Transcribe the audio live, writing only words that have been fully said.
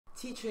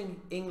teaching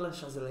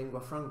English as a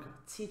lingua franca,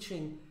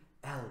 teaching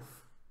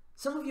ELF.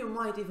 Some of you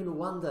might even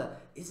wonder,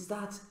 is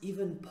that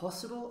even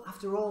possible?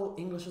 After all,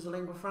 English as a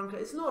lingua franca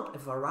is not a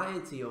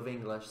variety of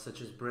English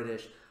such as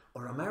British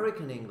or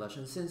American English,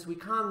 and since we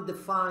can't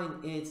define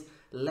its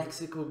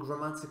lexical,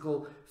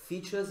 grammatical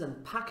features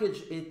and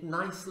package it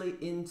nicely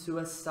into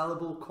a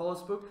sellable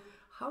coursebook,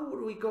 how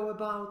would we go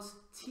about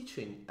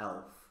teaching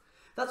ELF?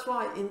 That's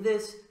why in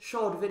this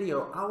short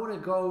video I want to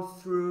go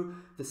through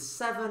the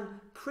 7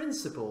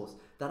 principles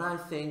that I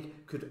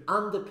think could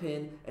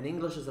underpin an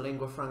English as a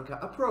lingua franca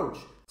approach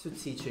to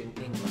teaching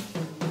English.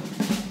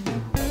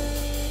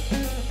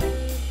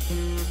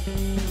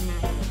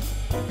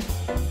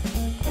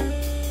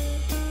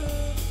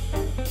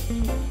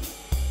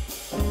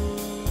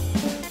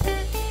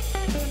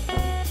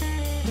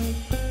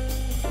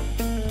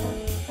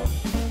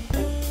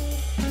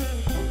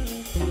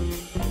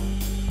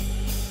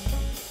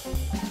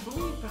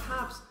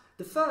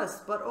 The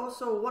first, but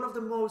also one of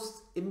the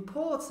most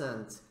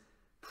important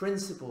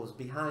principles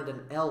behind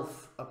an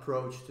ELF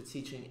approach to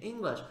teaching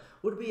English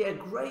would be a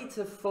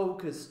greater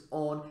focus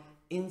on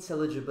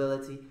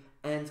intelligibility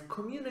and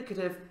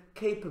communicative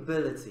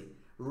capability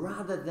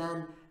rather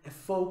than a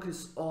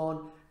focus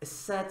on a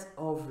set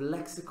of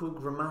lexical,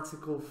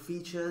 grammatical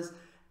features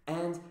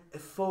and a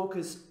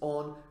focus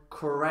on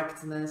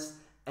correctness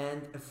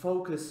and a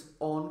focus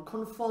on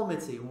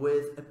conformity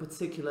with a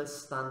particular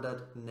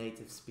standard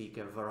native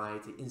speaker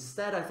variety.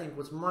 Instead, I think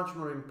what's much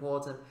more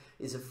important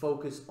is a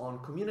focus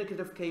on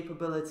communicative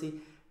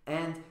capability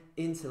and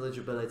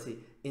intelligibility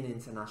in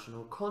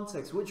international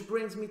context, which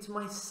brings me to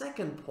my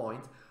second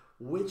point,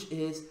 which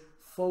is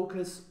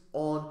focus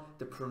on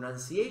the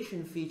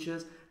pronunciation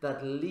features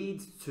that lead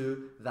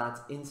to that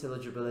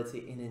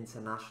intelligibility in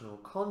international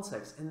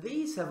context. And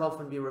these have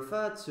often been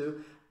referred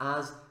to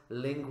as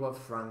lingua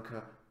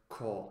franca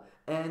core.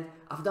 And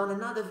I've done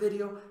another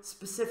video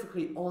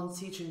specifically on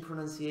teaching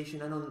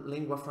pronunciation and on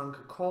lingua franca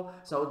core,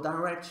 so I'll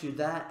direct you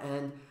there,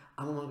 and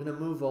I'm going to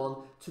move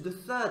on to the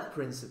third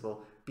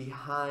principle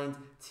behind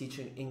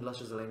teaching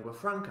English as a lingua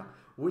franca,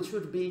 which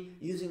would be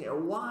using a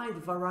wide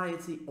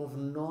variety of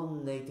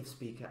non-native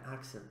speaker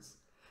accents.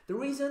 The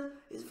reason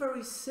is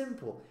very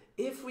simple.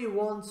 If we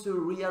want to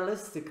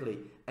realistically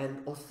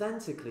and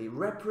authentically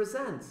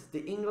represent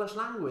the English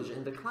language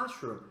in the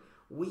classroom,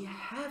 we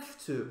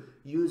have to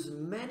use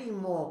many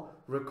more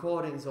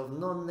recordings of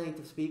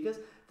non-native speakers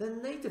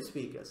than native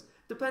speakers.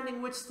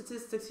 Depending which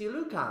statistics you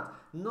look at,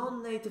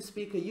 non-native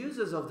speaker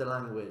users of the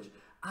language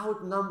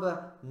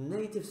outnumber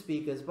native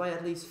speakers by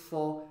at least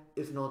 4,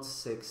 if not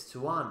 6 to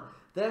 1.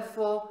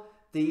 Therefore,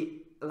 the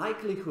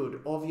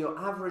likelihood of your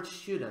average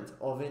student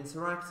of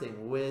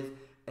interacting with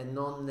a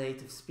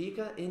non-native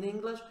speaker in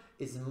English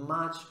is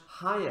much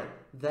higher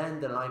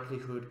than the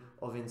likelihood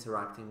of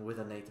interacting with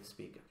a native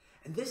speaker.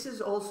 And this is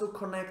also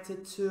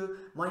connected to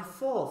my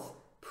fourth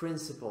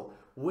principle,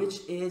 which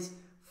is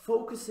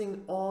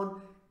focusing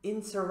on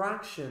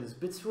interactions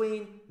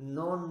between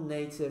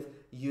non-native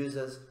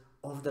users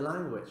of the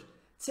language.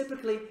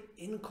 Typically,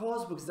 in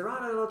coursebooks, there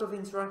are a lot of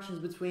interactions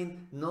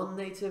between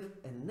non-native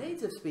and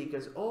native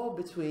speakers or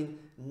between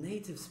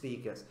native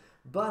speakers.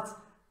 But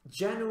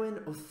genuine,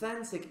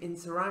 authentic,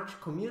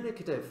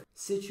 communicative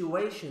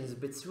situations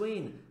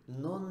between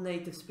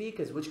non-native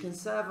speakers, which can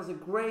serve as a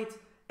great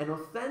and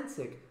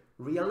authentic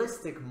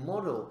realistic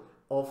model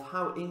of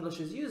how English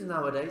is used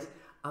nowadays,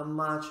 are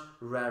much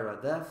rarer.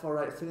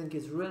 Therefore, I think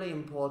it's really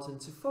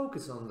important to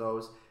focus on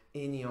those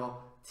in your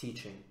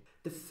teaching.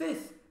 The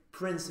fifth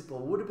principle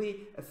would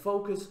be a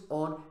focus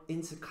on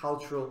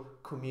intercultural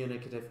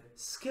communicative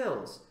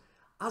skills,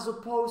 as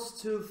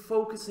opposed to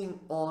focusing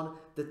on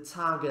the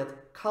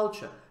target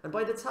culture. And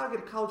by the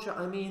target culture,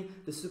 I mean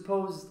the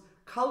supposed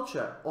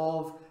culture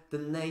of the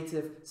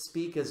native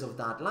speakers of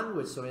that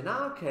language. So in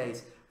our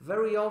case,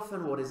 very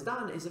often what is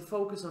done is a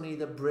focus on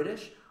either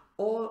British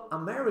or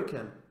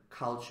American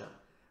culture.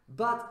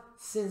 But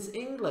since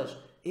English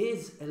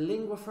is a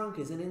lingua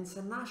franca, is an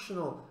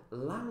international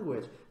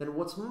language, then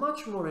what's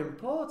much more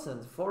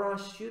important for our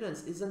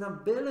students is an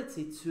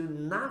ability to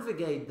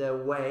navigate their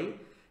way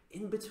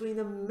in between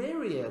a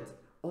myriad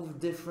of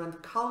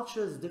different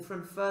cultures,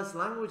 different first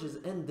languages,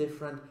 and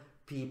different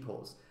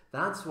peoples.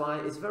 That's why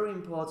it's very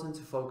important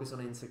to focus on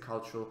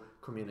intercultural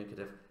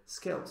communicative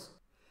skills.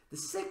 The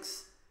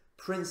sixth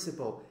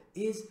principle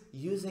is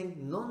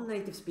using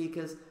non-native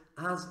speakers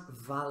as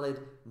valid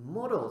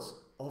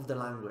models of the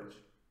language.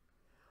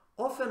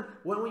 Often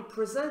when we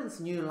present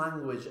new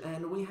language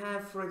and we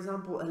have, for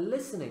example, a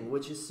listening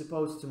which is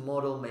supposed to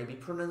model maybe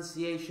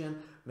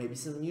pronunciation, maybe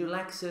some new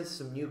lexis,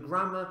 some new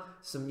grammar,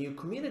 some new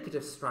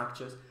communicative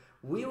structures,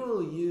 we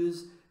will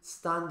use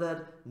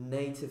standard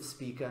native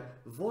speaker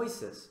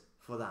voices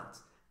for that.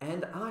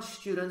 And our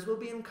students will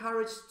be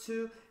encouraged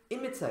to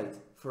imitate,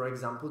 for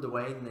example, the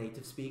way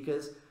native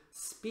speakers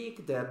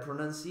speak, their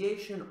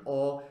pronunciation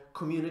or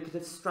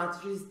communicative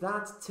strategies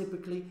that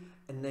typically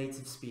a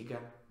native speaker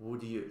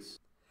would use.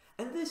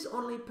 And this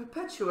only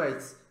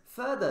perpetuates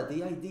further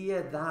the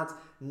idea that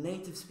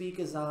native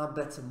speakers are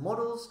better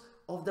models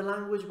of the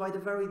language by the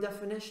very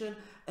definition,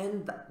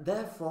 and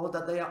therefore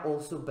that they are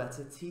also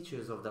better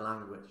teachers of the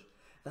language.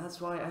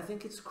 That's why I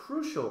think it's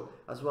crucial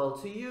as well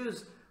to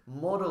use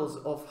models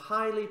of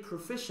highly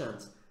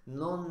proficient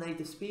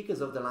non-native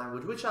speakers of the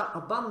language, which are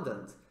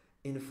abundant,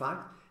 in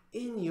fact,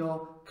 in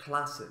your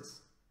classes.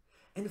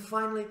 And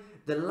finally,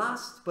 the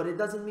last, but it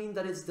doesn't mean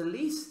that it's the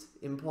least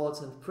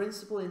important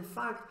principle. In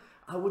fact,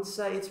 I would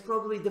say it's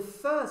probably the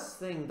first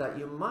thing that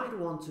you might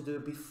want to do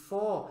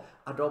before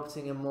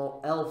adopting a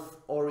more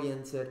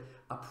ELF-oriented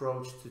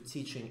approach to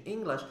teaching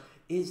English,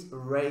 is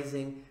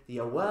raising the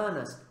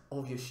awareness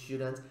of your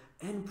students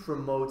and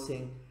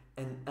promoting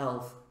an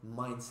ELF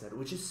mindset,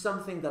 which is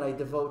something that I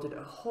devoted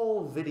a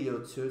whole video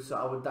to, so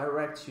I would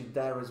direct you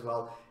there as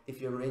well if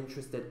you're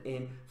interested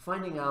in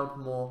finding out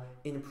more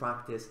in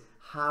practice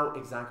how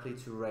exactly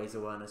to raise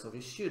awareness of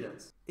your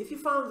students. If you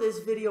found this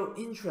video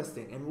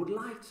interesting and would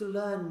like to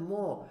learn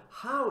more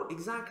how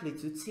exactly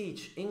to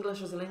teach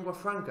English as a lingua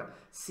franca,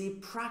 see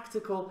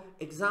practical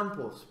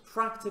examples,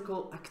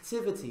 practical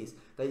activities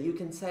that you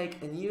can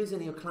take and use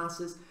in your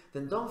classes,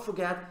 then don't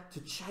forget to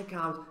check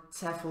out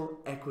TEFL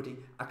Equity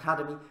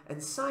Academy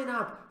and sign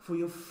up for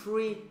your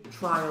free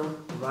trial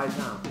right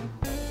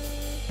now.